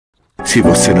Se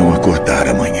você não acordar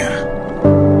amanhã,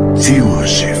 se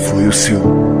hoje foi o seu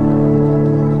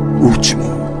último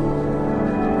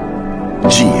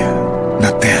dia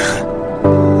na Terra,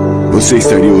 você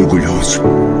estaria orgulhoso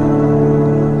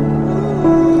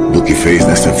do que fez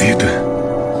nessa vida?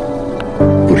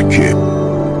 Porque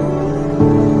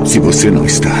se você não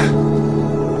está,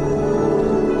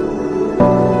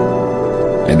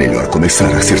 é melhor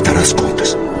começar a acertar as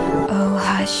contas. Oh,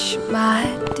 hush, my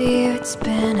dear, it's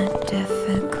been a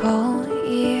difficult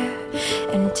year,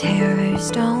 and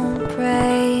terrors don't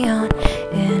prey on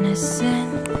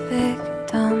innocent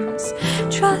victims.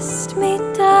 Trust me,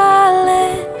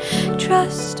 darling,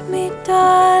 trust me,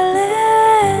 darling.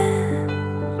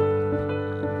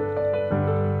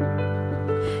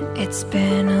 It's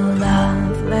been a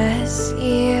loveless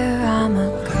year. I'm a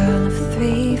girl of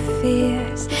three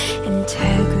fears: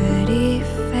 integrity,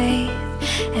 faith,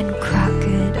 and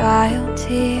crocodile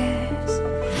tears.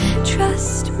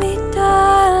 Trust me,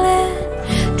 darling,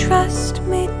 trust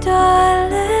me,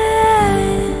 darling.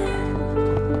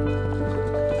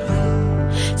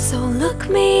 So look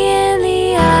me in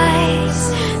the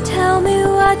eyes, tell me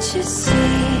what you see.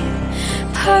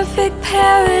 Perfect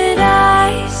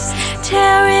paradise,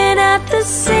 tearing at the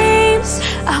seams.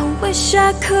 I wish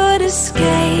I could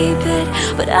escape it,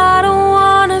 but I don't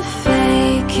wanna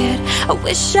fake it. I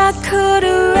wish I could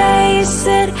erase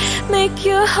it, make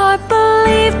your heart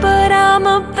believe, but I'm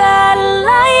a bad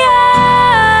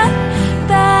liar,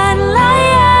 bad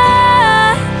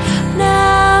liar.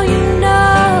 Now you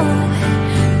know,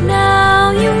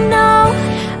 now you know,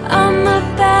 I'm a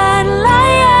bad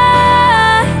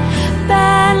liar,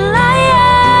 bad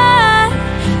liar.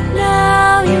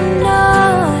 Now you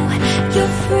know,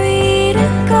 you're free to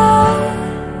go.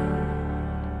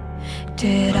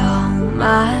 Did all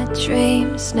my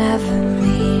dreams never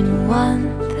mean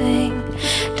one thing?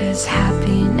 Does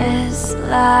happiness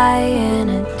lie in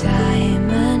a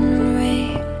diamond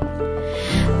ring?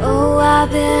 Oh, I've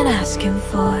been asking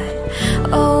for it.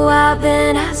 Oh, I've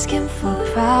been asking for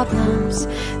problems,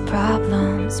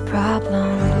 problems,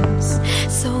 problems.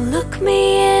 So look me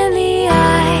in the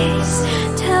eyes,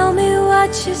 tell me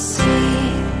what you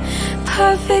see.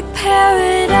 Perfect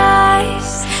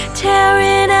paradise,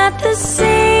 tearing at the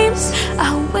seams.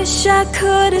 I wish I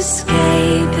could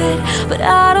escape it, but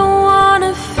I don't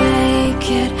wanna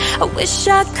fake it. I wish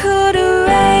I could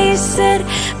erase it,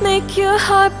 make your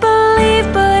heart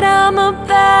believe, but I'm a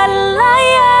bad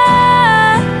liar.